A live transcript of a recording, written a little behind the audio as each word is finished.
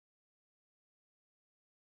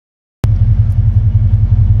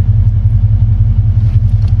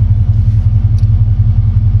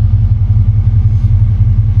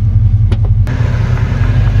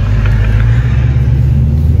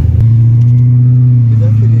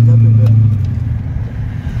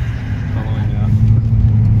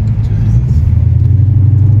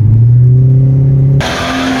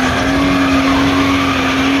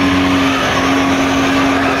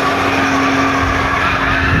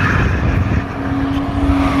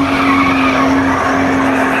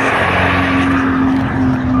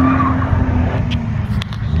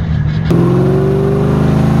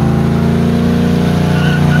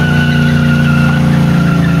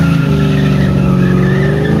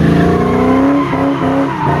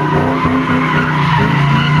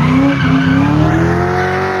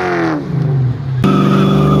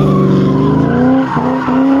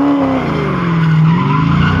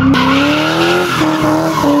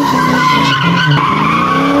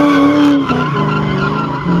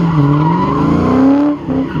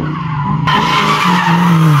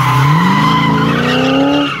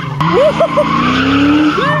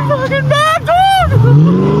fucking bad, dog!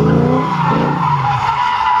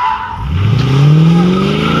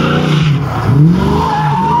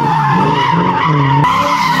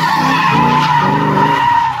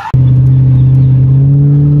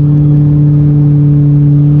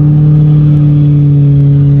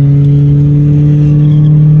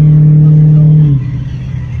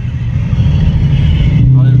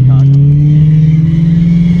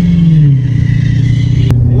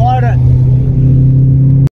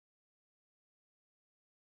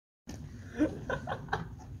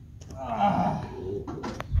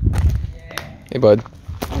 Hey, bud.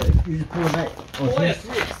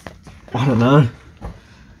 I don't know.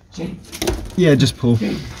 Yeah, just pull.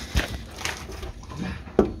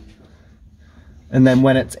 And then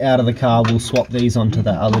when it's out of the car, we'll swap these onto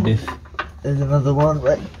that other diff. There's another one.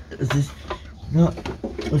 Wait, is this? No.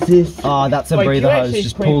 What's this? Oh, that's a breather hose.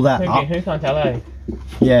 Just pull that up.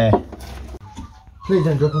 Yeah. Please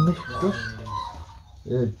don't drop on me. Drop.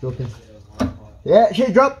 Yeah, dropping. Yeah,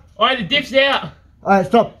 shit, drop. Alright, the diff's out. Alright,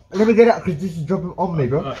 stop. Let me get out because this is dropping on me,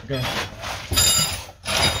 bro. Alright, go.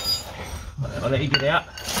 I'll let you get out.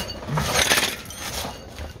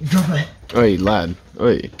 Drop it. Oi, lad.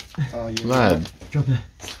 Oi. Oh, yeah. Lad. Drop it.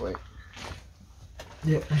 Sweet.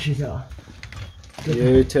 Yeah, she's out.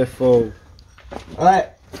 Beautiful. Alright.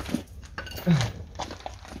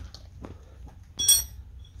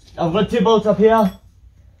 I've got 2 bolts up here.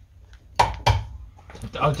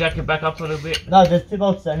 I'll jack it back up a little bit. No, there's 2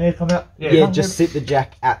 bolts that need to come out. Yeah, just sit the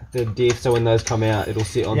jack at the diff so when those come out, it'll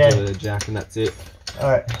sit onto the jack and that's it.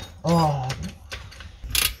 Alright. Oh.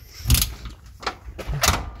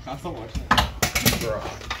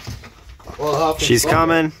 She's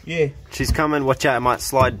coming. Yeah. She's coming. Watch out, it might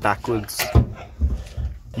slide backwards.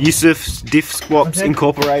 Yusuf's Diff Squats Okay.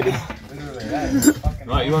 Incorporated.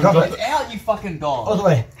 Right, you want Drop to it. Out, you fucking dog. All the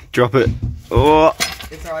way. Drop it. Oh.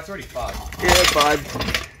 It's alright, it's already fucked. Yeah, bud.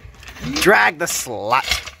 Drag the slut.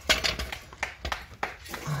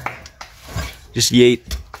 Just yeet.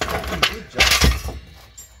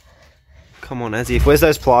 Come on, Azzy. Where's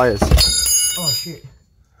those pliers? Oh shit.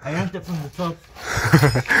 I yanked it from the top.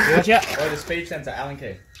 watch out. Oh, the speed sensor, Allen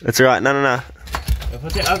key. That's right. No, no, no.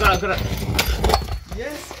 Watch out. I've got it.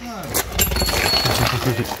 Yes, man.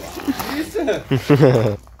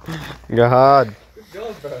 Go hard. Good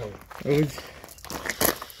job, bro.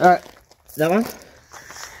 Alright. That one?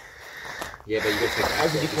 Yeah, but you got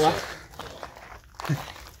to take the out.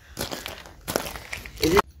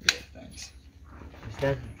 Thanks. Is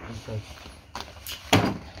that? Okay.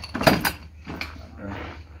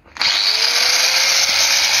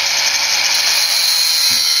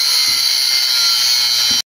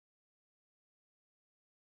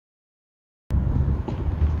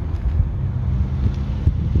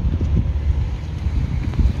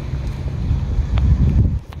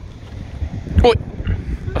 Oi,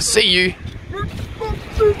 I see you.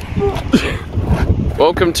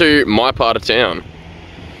 Welcome to my part of town.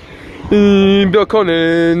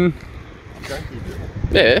 Belconnen.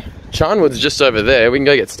 Yeah, Charnwood's just over there. We can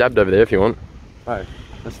go get stabbed over there if you want. Oh,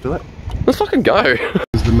 let's do it. Let's fucking go.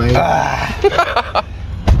 Is the main.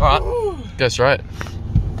 Alright, go straight.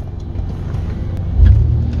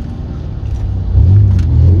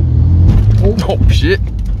 Oh shit.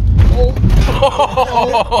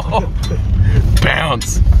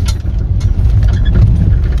 Bounce.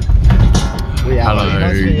 Hello,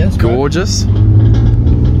 Yes, bro. gorgeous.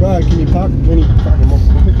 Bro, can you park? When you park them off?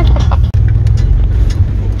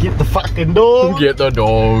 Get the fucking dog. Get the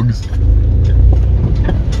dogs.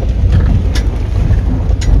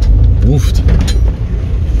 Woofed.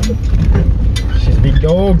 She's a big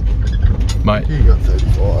dog. Mate, You got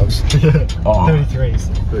 35s. oh, 33s.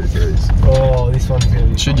 33s. Oh, this one's gonna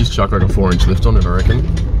be. should just chuck like a 4-inch lift on it, I reckon.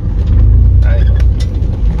 Hey.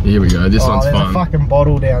 Here we go, this one's there's fun. a fucking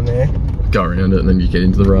bottle down there. Go around it and then you get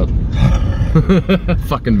into the rut.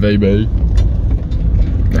 Fucking VB.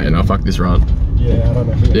 Okay, no, fuck this rut. Yeah, I don't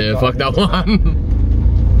know. If Yeah, fuck that one.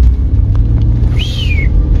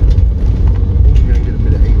 We're gonna get a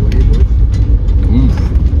bit of angle here, boys.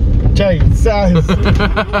 Oof. Jesus.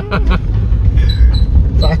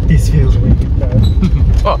 Fuck, this feels wicked, though.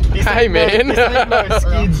 Oh, hey man. This ain't no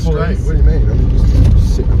skids, Straight. boys. What do you mean? I'm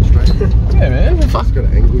just sitting up straight. Yeah man, fuck. Just gotta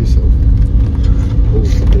angle yourself. Oh,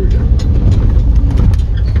 there we go.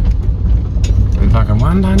 And fucking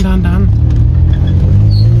one, done.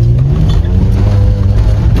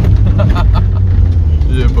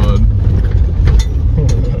 Yeah, bud.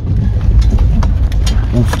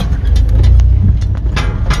 Oofed.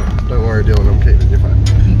 Dylan, I'm keeping you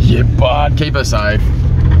fine. Yeah, bud, keep her safe.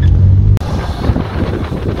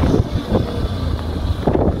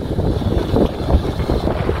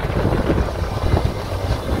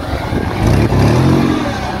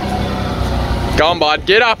 Go on, bud,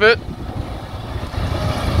 get up it.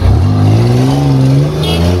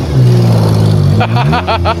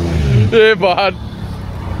 Yeah, bud.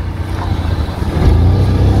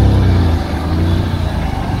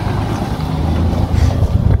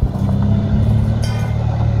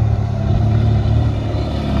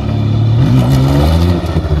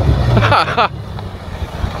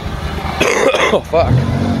 Oh, fuck.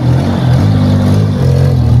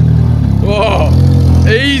 Whoa,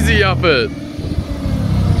 easy up it.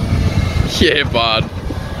 Yeah, bud.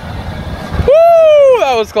 Woo,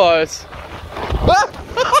 that was close.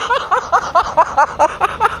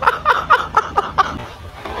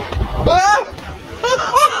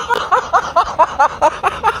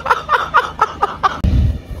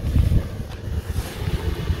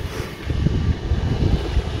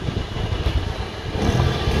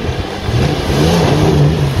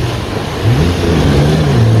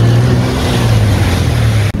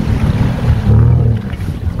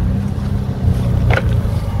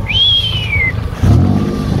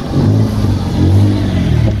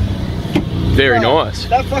 Very nice.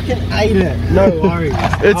 That fucking ate it. No worries.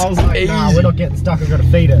 It's I was like, easy. nah, we're not getting stuck. I've got to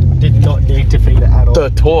feed it. Did not need to feed it at all.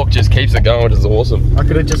 The torque just keeps it going, which is awesome. I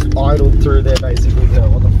could have just idled through there basically.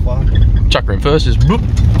 No, what the fuck? Chuck her in first, just whoop.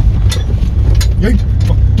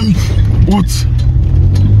 Woods.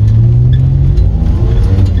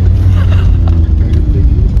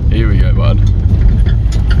 Here we go, bud.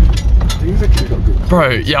 Things actually got good. Bro,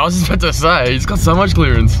 yeah, I was just about to say, it's got so much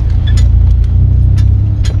clearance.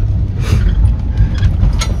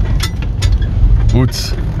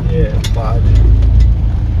 Woods. Yeah, bud.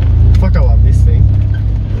 Fuck, I love this thing.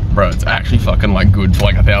 Bro, it's actually fucking like good for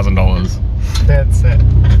like $1,000. That's it.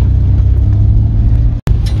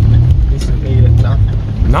 This is needed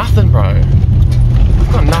nothing. Nothing, bro.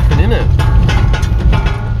 It's got nothing in it.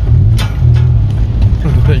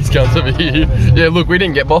 These guns over here. Yeah, look, we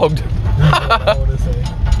didn't get bogged.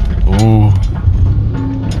 Ooh.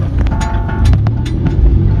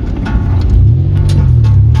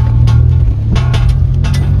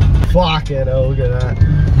 Fucking hell, look at that.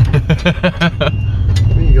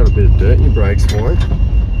 I think you got a bit of dirt in your brakes, boy.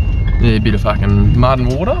 Yeah, a bit of fucking mud and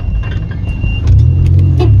water.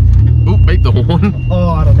 Ooh, beat the horn.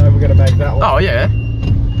 Oh, I don't know, we're gonna make that one. Oh, yeah.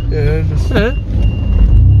 Yeah, just... Yeah.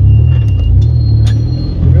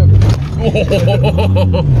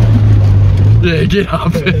 Yeah, get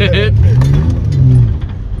up it.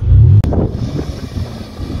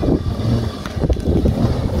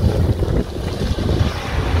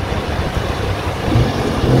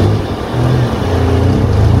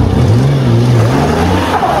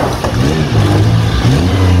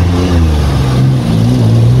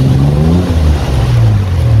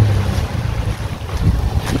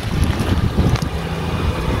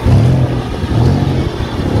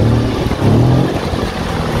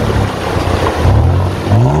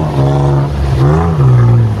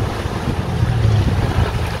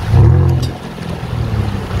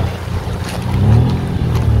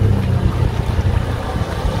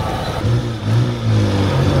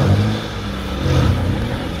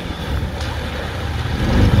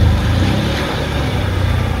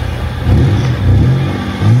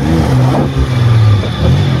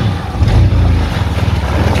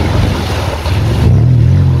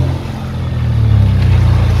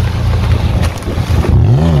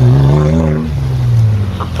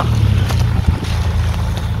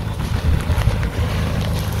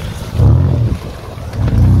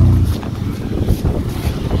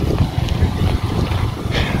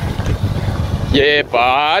 Yeah,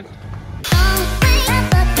 bud.